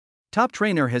Top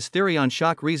trainer has theory on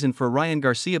shock reason for Ryan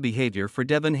Garcia behavior for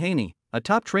Devin Haney. A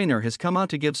top trainer has come out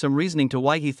to give some reasoning to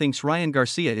why he thinks Ryan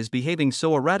Garcia is behaving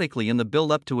so erratically in the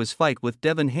build-up to his fight with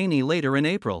Devin Haney later in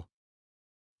April.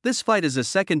 This fight is a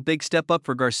second big step up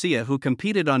for Garcia, who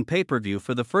competed on pay-per-view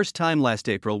for the first time last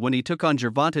April when he took on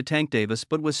Gervonta Tank Davis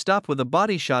but was stopped with a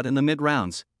body shot in the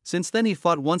mid-rounds. Since then he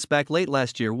fought once back late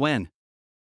last year when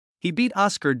he beat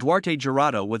Oscar Duarte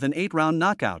Jurado with an 8-round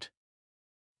knockout.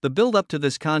 The build-up to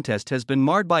this contest has been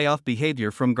marred by off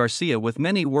behavior from Garcia, with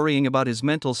many worrying about his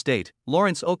mental state.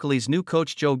 Lawrence Oakley's new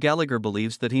coach Joe Gallagher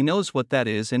believes that he knows what that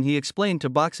is, and he explained to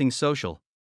Boxing Social,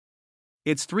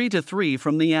 "It's 3-3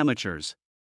 from the amateurs.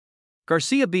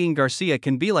 Garcia being Garcia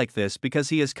can be like this because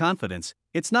he has confidence.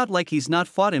 It's not like he's not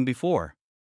fought him before.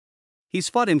 He's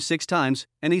fought him 6 times,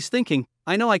 and he's thinking,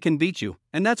 I know I can beat you,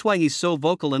 and that's why he's so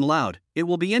vocal and loud. It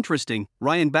will be interesting."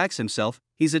 Ryan backs himself.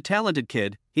 He's a talented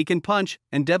kid, he can punch,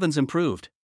 and Devin's improved.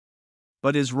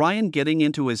 But is Ryan getting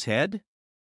into his head?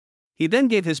 He then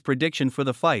gave his prediction for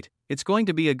the fight. "It's going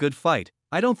to be a good fight.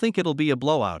 I don't think it'll be a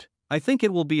blowout. I think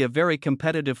it will be a very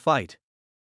competitive fight.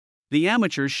 The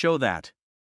amateurs show that."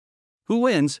 Who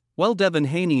wins? Well, Devin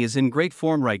Haney is in great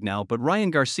form right now, but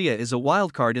Ryan Garcia is a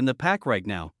wild card in the pack right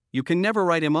now. You can never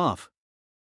write him off.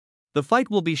 The fight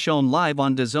will be shown live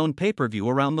on DAZN pay-per-view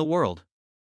around the world.